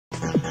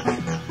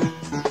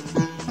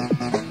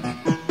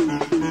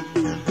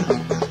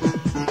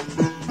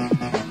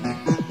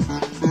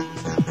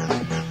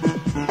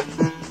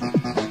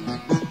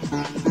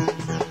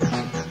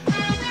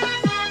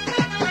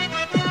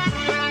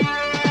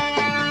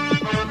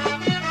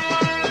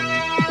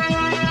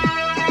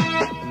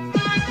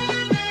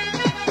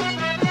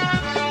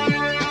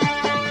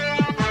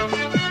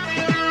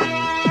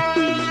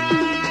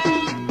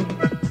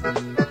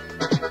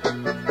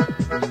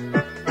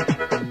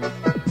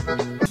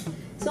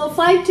So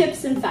 5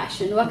 tips in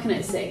fashion, what can I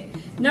say?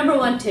 Number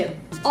 1 tip,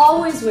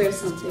 always wear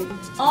something.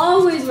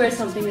 Always wear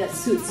something that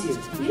suits you.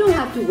 You don't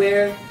have to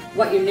wear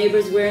what your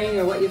neighbor's wearing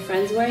or what your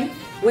friend's wearing.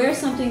 Wear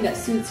something that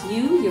suits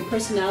you, your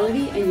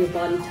personality, and your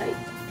body type.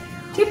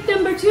 Tip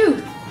number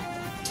 2,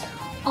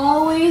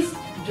 always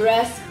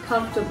dress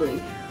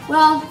comfortably.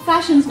 Well,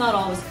 fashion's not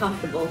always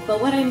comfortable,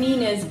 but what I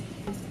mean is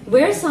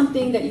wear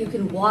something that you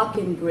can walk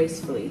in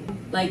gracefully.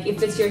 Like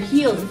if it's your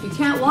heels, if you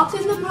can't walk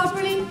in them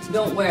properly,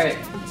 don't wear it.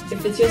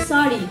 If it's your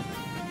sari,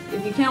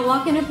 if you can't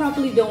walk in it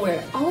properly, don't wear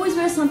it. Always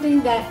wear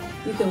something that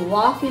you can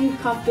walk in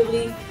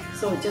comfortably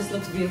so it just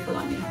looks beautiful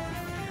on you.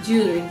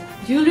 Jewelry.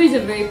 Jewelry is a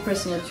very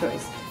personal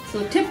choice.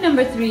 So tip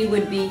number 3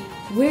 would be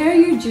wear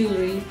your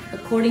jewelry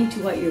according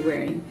to what you're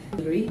wearing.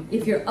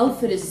 If your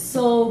outfit is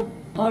so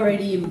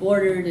already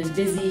embroidered and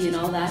busy and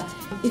all that,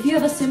 if you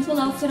have a simple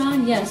outfit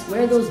on, yes,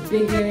 wear those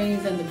big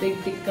earrings and the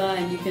big tikka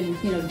and you can,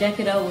 deck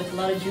it out with a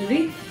lot of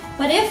jewelry.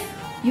 But if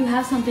you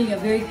have something, a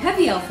very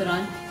heavy outfit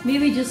on,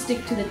 maybe just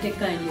stick to the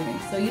tikka and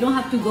earrings. So you don't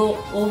have to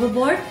go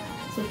overboard.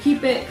 So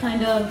keep it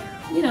kind of,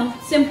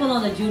 simple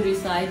on the jewelry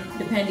side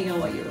depending on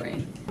what you're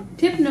wearing.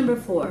 Tip number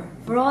 4,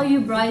 for all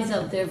you brides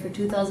out there for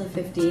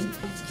 2015,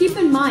 keep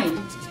in mind,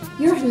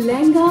 your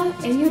lehenga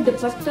and your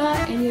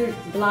dupatta and your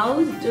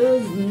blouse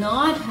does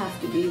not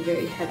have to be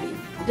very heavy.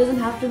 It doesn't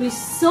have to be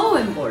so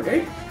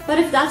embroidered, but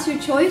if that's your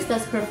choice,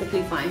 that's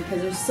perfectly fine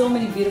because there's so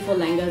many beautiful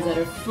lehengas that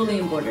are fully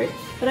embroidered.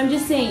 But I'm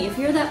just saying, if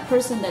you're that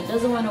person that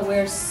doesn't want to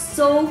wear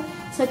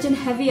such a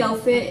heavy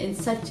outfit and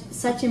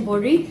such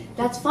embroidery,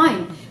 that's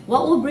fine.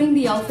 What will bring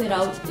the outfit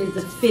out is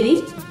the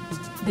fitting,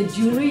 the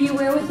jewelry you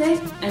wear with it,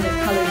 and the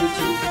color you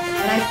choose.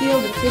 And I feel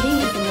the fitting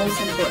is the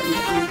most important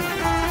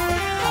on